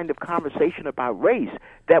the kind of conversation about race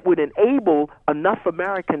that would enable enough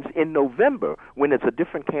Americans in November, when it's a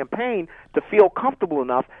different campaign, to feel comfortable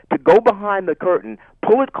enough to go behind the curtain,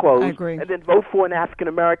 pull it close, and then vote for an African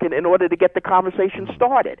American in order to get the conversation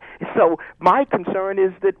started. So my concern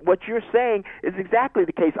is that what you're saying is exactly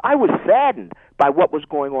the case. I was saddened by what was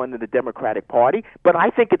going on in the Democratic Party, but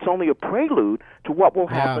I think it's only a prelude to what will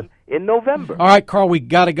happen in November. All right, Carl, we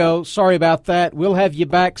got to go. Sorry about that. We'll have you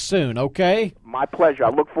back soon, okay? My pleasure. I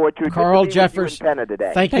look forward to it. Carl Jeffers,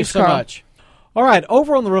 today. Thank you so much. All right,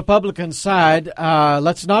 over on the Republican side,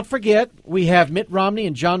 let's not forget we have Mitt Romney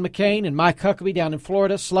and John McCain and Mike Huckabee down in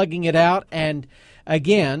Florida slugging it out. And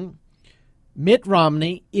again, Mitt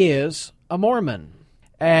Romney is a Mormon.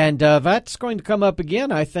 And that's going to come up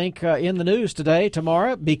again, I think, in the news today,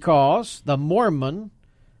 tomorrow, because the Mormon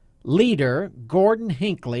leader, Gordon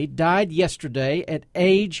Hinckley, died yesterday at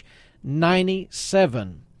age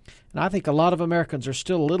 97. And I think a lot of Americans are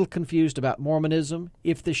still a little confused about Mormonism,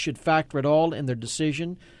 if this should factor at all in their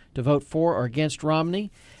decision to vote for or against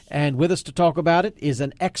Romney. And with us to talk about it is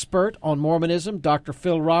an expert on Mormonism, Dr.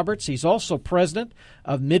 Phil Roberts. He's also president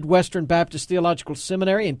of Midwestern Baptist Theological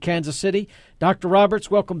Seminary in Kansas City. Dr.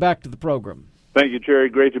 Roberts, welcome back to the program. Thank you, Jerry.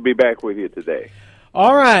 Great to be back with you today.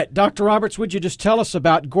 All right, Dr. Roberts, would you just tell us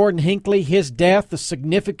about Gordon Hinckley, his death, the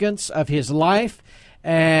significance of his life,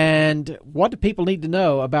 and what do people need to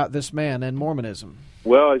know about this man and Mormonism?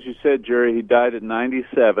 Well, as you said, Jerry, he died at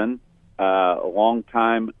 97. A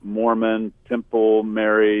long-time Mormon, temple,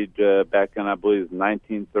 married back in, I believe,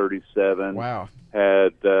 1937. Wow.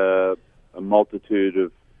 Had a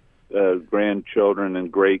multitude of grandchildren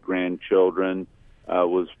and great-grandchildren.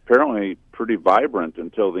 Was apparently pretty vibrant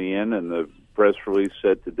until the end, and the press release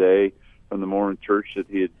said today from the Mormon Church that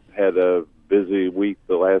he had a busy week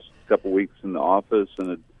the last couple weeks in the office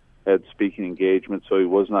and had speaking engagements, so he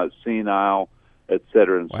was not senile, et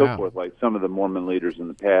cetera, and so forth, like some of the Mormon leaders in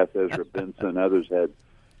the past, Ezra Benson and others had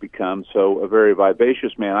become. So a very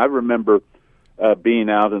vivacious man. I remember being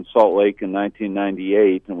out in Salt Lake in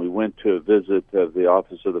 1998, and we went to a visit of the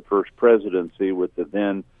Office of the First Presidency with the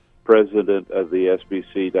then president of the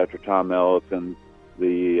SBC, Dr. Tom Elliff, and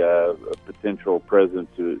the potential president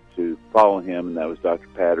to follow him, and that was Dr.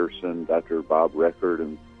 Patterson, Dr. Bob Record,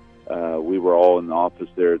 and We were all in the office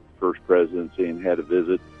there at the first presidency and had a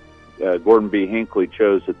visit. Gordon B. Hinckley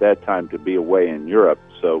chose at that time to be away in Europe,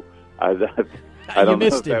 so I don't know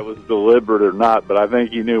if that was deliberate or not, but I think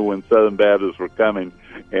he knew when Southern Baptists were coming,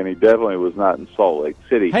 and he definitely was not in Salt Lake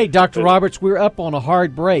City. Hey, Dr. Roberts, we're up on a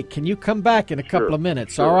hard break. Can you come back in a couple of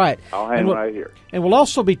minutes? Sure. All right. I'll hang right here. And we'll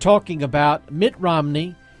also be talking about Mitt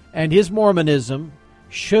Romney and his Mormonism.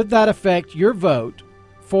 Should that affect your vote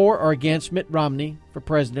for or against Mitt Romney for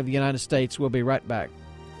President of the United States? We'll be right back.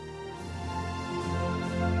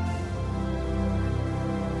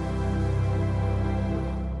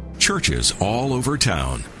 Churches all over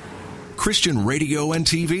town. Christian radio and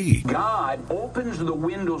TV. God opens the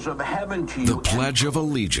windows of heaven to you. The Pledge of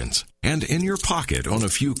Allegiance. And in your pocket on a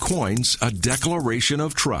few coins, a declaration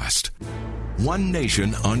of trust. One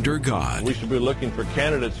nation under God. We should be looking for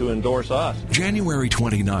candidates who endorse us. January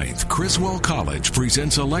 29th, Criswell College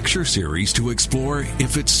presents a lecture series to explore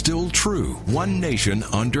if it's still true. One nation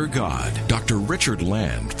under God. Dr. Richard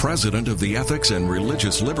Land, president of the Ethics and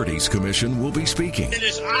Religious Liberties Commission, will be speaking. It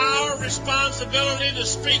is our responsibility to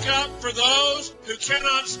speak up for those who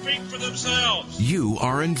cannot speak for themselves. You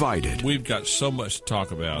are invited. We've got so much to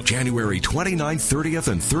talk about. January 29th,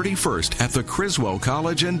 30th, and 31st at the Criswell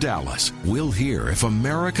College in Dallas. We'll hear if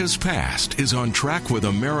America's past is on track with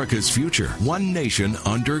America's future. One nation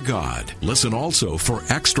under God. Listen also for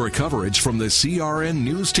extra coverage from the CRN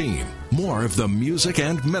News team. More of the music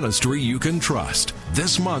and ministry you can trust.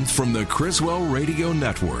 This month from the Criswell Radio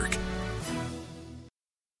Network.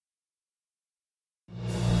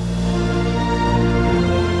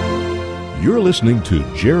 You're listening to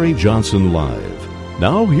Jerry Johnson Live.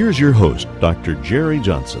 Now here's your host, Dr. Jerry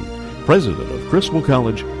Johnson, president of Criswell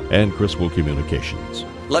College and Criswell Communications.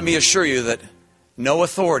 Let me assure you that no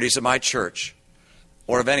authorities of my church,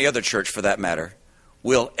 or of any other church for that matter,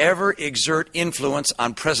 will ever exert influence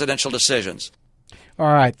on presidential decisions.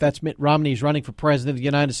 All right, that's Mitt Romney. He's running for president of the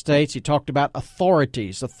United States. He talked about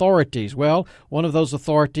authorities. Well, one of those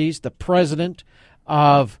authorities, the president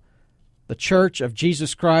of the Church of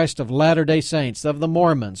Jesus Christ of Latter-day Saints, of the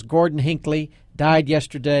Mormons, Gordon Hinckley, died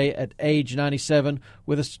yesterday at age 97.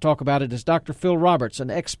 With us to talk about it is Dr. Phil Roberts, an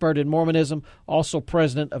expert in Mormonism, also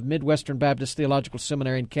president of Midwestern Baptist Theological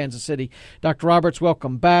Seminary in Kansas City. Dr. Roberts,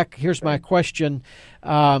 welcome back. Here's my question.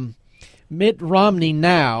 Mitt Romney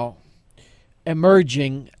now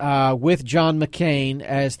emerging with John McCain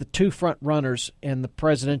as the two front runners in the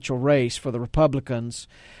presidential race for the Republicans.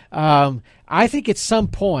 I think at some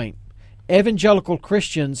point, evangelical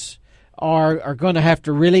Christians are going to have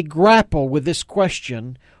to really grapple with this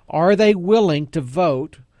question. Are they willing to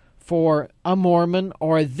vote for a Mormon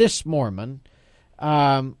or this Mormon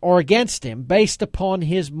or against him based upon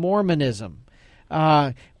his Mormonism?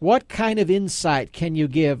 What kind of insight can you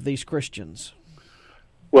give these Christians?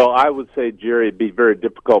 Well, I would say, Jerry, it'd be very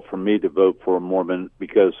difficult for me to vote for a Mormon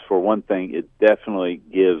because, for one thing, it definitely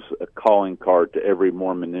gives a calling card to every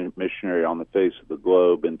Mormon missionary on the face of the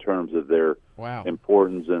globe in terms of their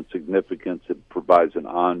importance and significance. It provides an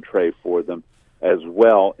entree for them. As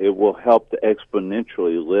well, it will help to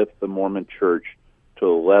exponentially lift the Mormon Church to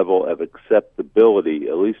a level of acceptability,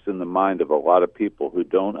 at least in the mind of a lot of people who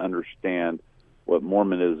don't understand what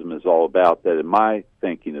Mormonism is all about, that in my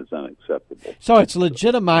thinking is unacceptable. So it's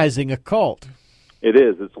legitimizing a cult. It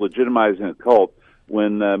is. It's legitimizing a cult.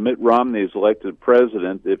 When Mitt Romney is elected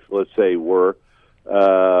president, if, let's say,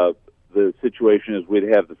 the situation is we'd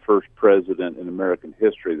have the first president in American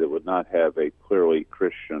history that would not have a clearly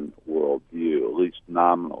Christian worldview, at least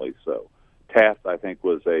nominally so. Taft, I think,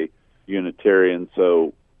 was a Unitarian,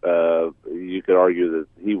 so you could argue that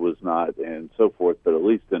he was not, and so forth, but at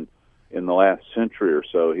least in the last century or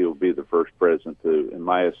so, he will be the first president to, in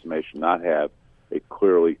my estimation, not have a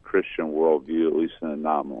clearly Christian worldview, at least in a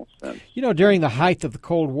nominal sense. You know, during the height of the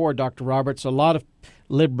Cold War, Dr. Roberts, a lot of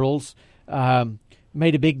liberals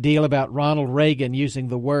made a big deal about Ronald Reagan using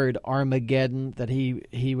the word Armageddon, that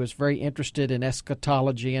he was very interested in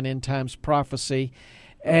eschatology and end times prophecy.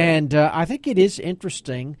 And I think it is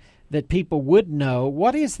interesting that people would know,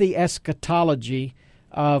 what is the eschatology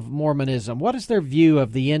of Mormonism? What is their view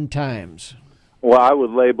of the end times? Well, I would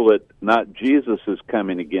label it not Jesus is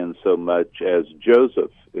coming again so much as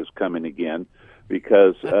Joseph is coming again,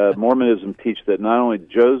 because Mormonism teaches that not only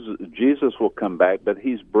Jesus will come back, but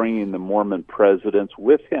he's bringing the Mormon presidents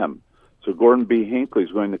with him. So Gordon B. Hinckley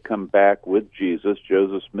is going to come back with Jesus.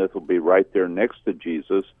 Joseph Smith will be right there next to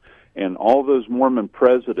Jesus, and all those Mormon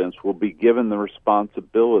presidents will be given the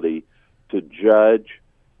responsibility to judge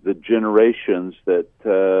the generations that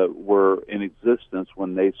were in existence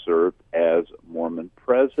when they served as Mormon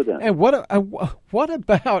president. And what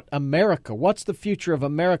about America? What's the future of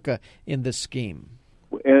America in this scheme?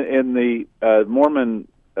 In the Mormon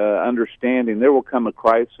understanding, there will come a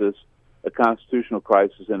crisis, a constitutional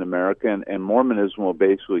crisis in America, and Mormonism will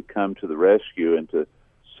basically come to the rescue and to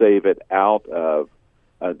save it out of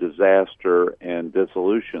disaster and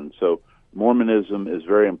dissolution. So Mormonism is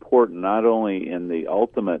very important, not only in the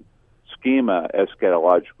ultimate schema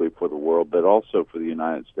eschatologically for the world, but also for the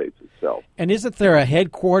United States itself. And isn't there a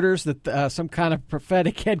headquarters, that some kind of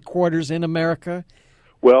prophetic headquarters in America?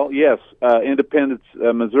 Well, yes, Independence,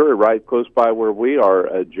 Missouri, right close by where we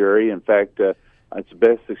are, Jerry. In fact, it's the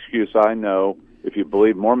best excuse I know, if you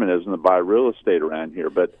believe Mormonism, to buy real estate around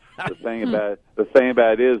here. But the thing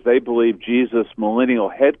about it is, they believe Jesus' millennial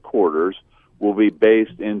headquarters will be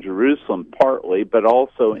based in Jerusalem partly, but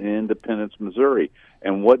also in Independence, Missouri.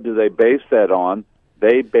 And what do they base that on?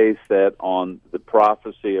 They base that on the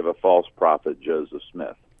prophecy of a false prophet, Joseph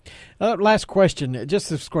Smith. Last question,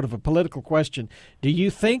 just as sort of a political question. Do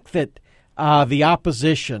you think that the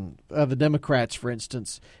opposition, the Democrats, for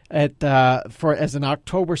instance, as an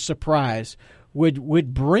October surprise,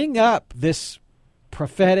 would bring up this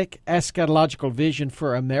prophetic eschatological vision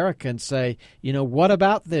for America and say, what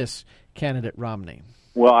about this candidate Romney?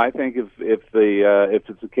 Well, I think if it's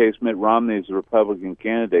the case Mitt Romney is a Republican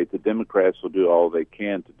candidate, the Democrats will do all they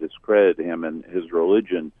can to discredit him, and his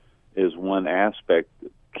religion is one aspect,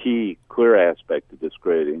 clear aspect of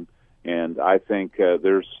discrediting. And I think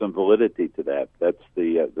there's some validity to that. That's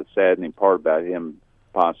the saddening part about him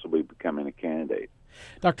possibly becoming a candidate.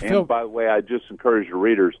 Dr. And Phil, by the way, I just encourage your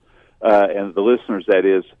readers and the listeners, that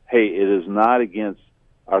is, hey, it is not against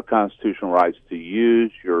our constitutional rights to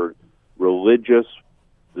use your religious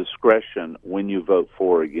discretion when you vote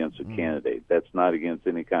for or against a candidate. That's not against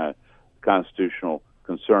any kind of constitutional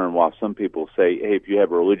concern. While some people say, hey, if you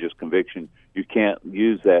have a religious conviction, you can't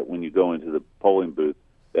use that when you go into the polling booth.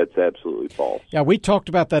 That's absolutely false. Yeah, we talked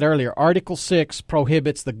about that earlier. Article 6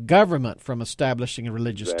 prohibits the government from establishing a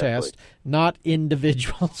religious test, not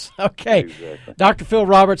individuals. Okay. Exactly. Dr. Phil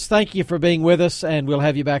Roberts, thank you for being with us, and we'll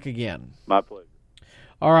have you back again. My pleasure.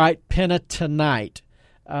 All right, Penna, tonight,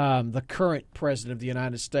 the current president of the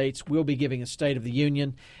United States will be giving a State of the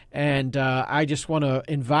Union, and I just want to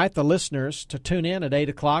invite the listeners to tune in at 8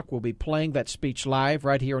 o'clock. We'll be playing that speech live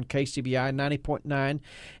right here on KCBI 90.9,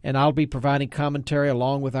 and I'll be providing commentary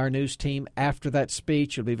along with our news team after that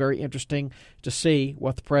speech. It'll be very interesting to see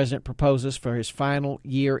what the president proposes for his final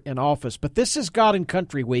year in office. But this is God and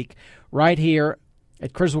Country Week right here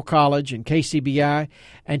at Criswell College and KCBI,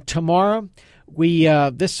 and tomorrow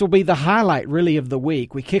this will be the highlight, really, of the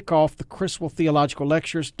week. We kick off the Criswell Theological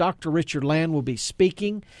Lectures. Dr. Richard Land will be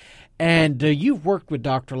speaking, and you've worked with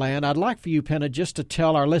Dr. Land. I'd like for you, Penna, just to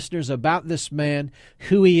tell our listeners about this man,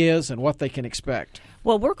 who he is, and what they can expect.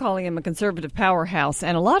 Well, we're calling him a conservative powerhouse,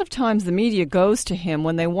 and a lot of times the media goes to him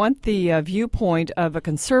when they want the viewpoint of a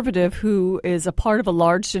conservative who is a part of a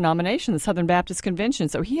large denomination, the Southern Baptist Convention.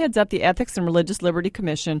 So he heads up the Ethics and Religious Liberty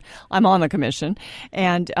Commission. I'm on the commission,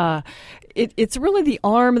 and it's really the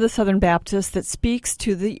arm of the Southern Baptists that speaks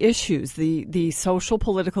to the issues, the social,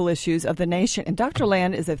 political issues of the nation. And Dr.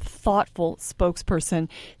 Land is a thoughtful spokesperson.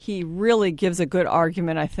 He really gives a good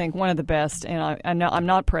argument, I think, one of the best, and I'm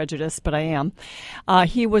not prejudiced, but I am.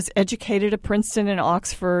 He was educated at Princeton and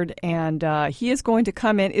Oxford, and he is going to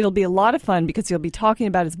come in. It'll be a lot of fun because he'll be talking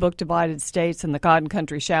about his book, Divided States, and the God and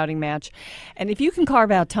Country Shouting Match. And if you can carve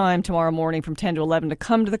out time tomorrow morning from 10 to 11 to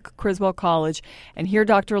come to the Criswell College and hear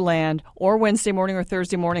Dr. Land, or Wednesday morning or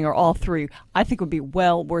Thursday morning, or all three, I think it would be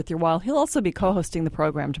well worth your while. He'll also be co-hosting the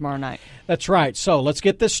program tomorrow night. That's right. So let's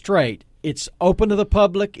get this straight. It's open to the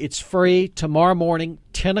public. It's free. Tomorrow morning,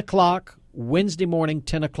 10 o'clock. Wednesday morning,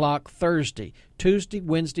 10 o'clock, Thursday, Tuesday,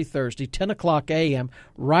 Wednesday, Thursday, 10 o'clock a.m.,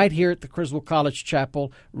 right here at the Criswell College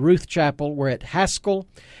Chapel, Ruth Chapel. We're at Haskell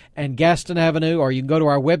and Gaston Avenue, or you can go to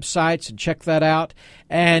our websites and check that out.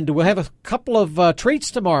 And we'll have a couple of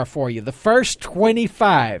treats tomorrow for you. The first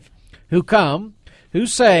 25 who come, who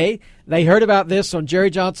say they heard about this on Jerry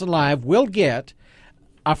Johnson Live, will get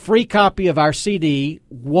a free copy of our CD,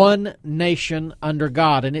 One Nation Under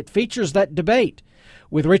God. And it features that debate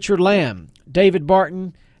with Richard Lamb, David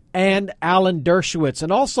Barton, and Alan Dershowitz,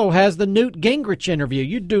 and also has the Newt Gingrich interview.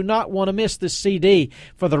 You do not want to miss this CD.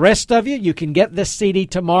 For the rest of you, you can get this CD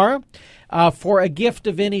tomorrow for a gift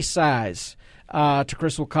of any size to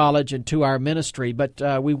Criswell College and to our ministry. But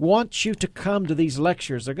we want you to come to these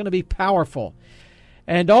lectures. They're going to be powerful.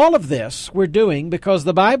 And all of this we're doing because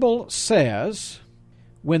the Bible says,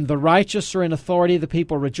 when the righteous are in authority, the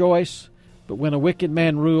people rejoice, but when a wicked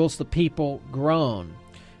man rules, the people groan.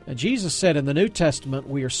 Now, Jesus said in the New Testament,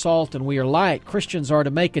 we are salt and we are light. Christians are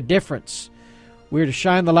to make a difference. We're to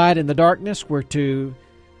shine the light in the darkness. We're to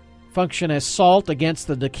function as salt against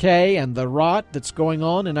the decay and the rot that's going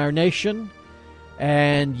on in our nation.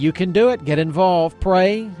 And you can do it. Get involved,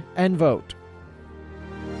 pray, and vote.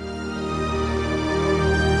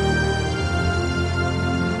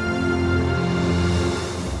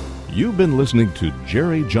 You've been listening to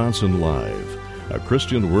Jerry Johnson Live, a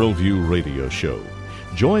Christian Worldview radio show.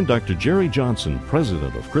 Join Dr. Jerry Johnson,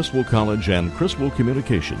 president of Criswell College and Criswell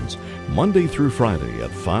Communications, Monday through Friday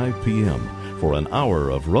at 5 p.m. for an hour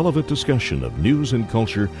of relevant discussion of news and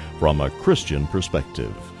culture from a Christian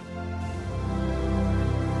perspective.